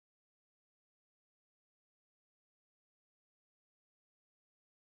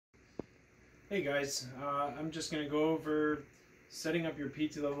Hey guys, I'm just going to go over setting up your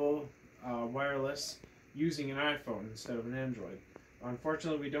PTLevel wireless using an iPhone instead of an Android.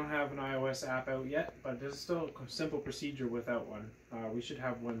 Unfortunately, we don't have an iOS app out yet, but there's still a simple procedure without one. We should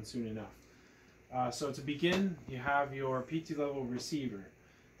have one soon enough. So to begin, you have your PTLevel receiver.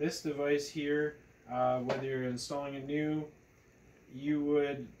 This device here, whether you're installing it new, you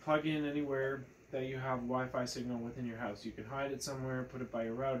would plug in anywhere that you have Wi-Fi signal within your house. You can hide it somewhere, put it by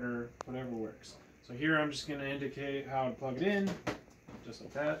your router, whatever works. So here I'm just going to indicate how to plug it in, just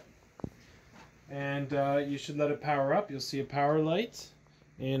like that. And you should let it power up. You'll see a power light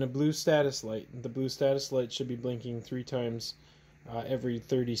and a blue status light. The blue status light should be blinking 3 times every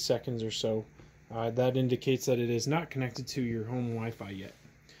 30 seconds or so. That indicates that it is not connected to your home Wi-Fi yet.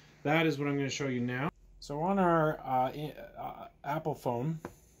 That is what I'm going to show you now. So on our Apple phone,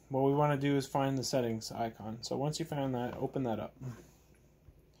 what we want to do is find the settings icon. So once you found that, open that up.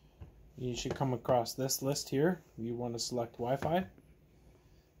 You should come across this list here. You want to select Wi-Fi.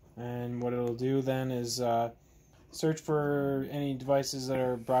 And what it'll do then is search for any devices that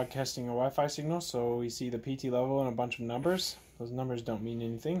are broadcasting a Wi-Fi signal. So we see the PTLevel and a bunch of numbers. Those numbers don't mean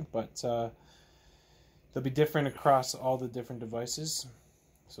anything, but they'll be different across all the different devices.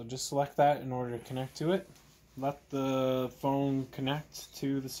 So just select that in order to connect to it. Let the phone connect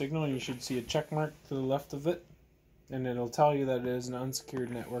to the signal. You should see a check mark to the left of it, and it'll tell you that it is an unsecured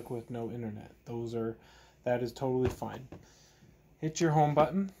network with no internet. That is totally fine. Hit your home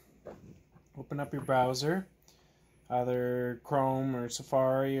button, open up your browser, either Chrome or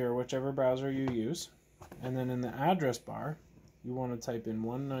Safari or whichever browser you use, and then in the address bar you want to type in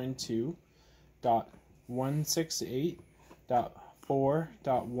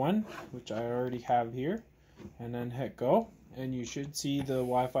 192.168.4.1, which I already have here, and then hit go, and you should see the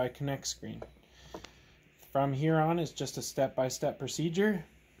Wi-Fi Connect screen. From here on, it's just a step-by-step procedure.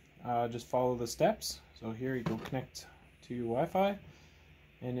 Just follow the steps. So here you go, connect to your Wi-Fi,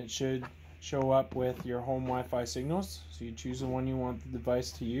 and it should show up with your home Wi-Fi signals. So you choose the one you want the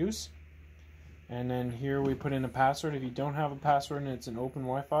device to use, and then here we put in a password. If you don't have a password and it's an open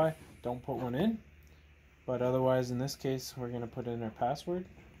Wi-Fi, don't put one in. But otherwise, in this case, we're going to put in our password,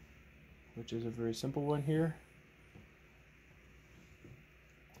 which is a very simple one here.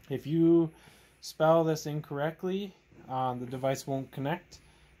 If you spell this incorrectly, the device won't connect,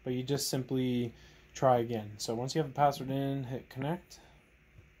 but you just simply try again. So once you have the password in, hit connect,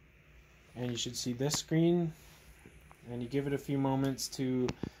 and you should see this screen, and you give it a few moments to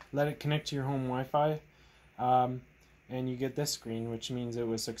let it connect to your home Wi-Fi, and you get this screen, which means it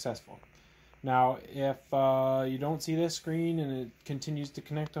was successful. Now, if you don't see this screen and it continues to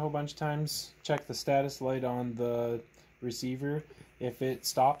connect a whole bunch of times, check the status light on the receiver. If it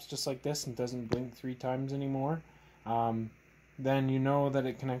stops just like this and doesn't blink 3 times anymore, then you know that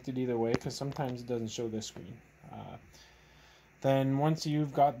it connected either way, because sometimes it doesn't show this screen. Then once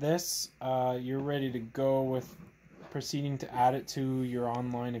you've got this, you're ready to go with proceeding to add it to your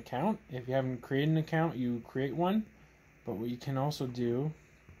online account. If you haven't created an account, you create one. But what you can also do,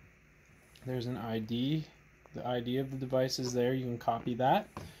 there's an ID. The ID of the device is there. You can copy that.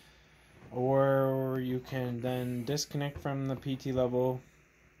 Or you can then disconnect from the PTLevel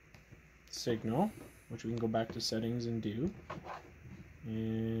signal, which we can go back to settings and do.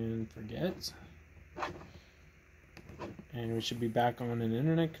 And forget. And we should be back on an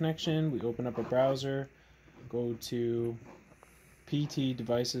internet connection. We open up a browser, go to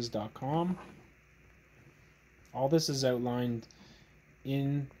ptdevices.com. All this is outlined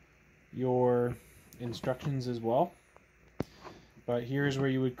in your instructions as well, but here's where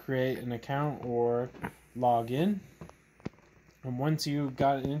you would create an account or log in. And once you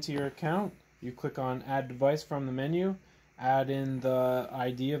got it into your account, you click on add device from the menu, add in the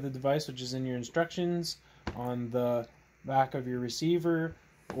ID of the device, which is in your instructions on the back of your receiver,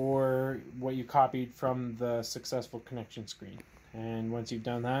 or what you copied from the successful connection screen. And once you've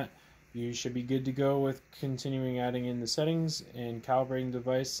done that, you should be good to go with continuing adding in the settings and calibrating the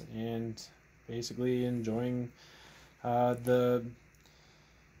device and basically enjoying the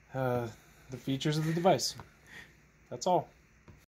features of the device. That's all.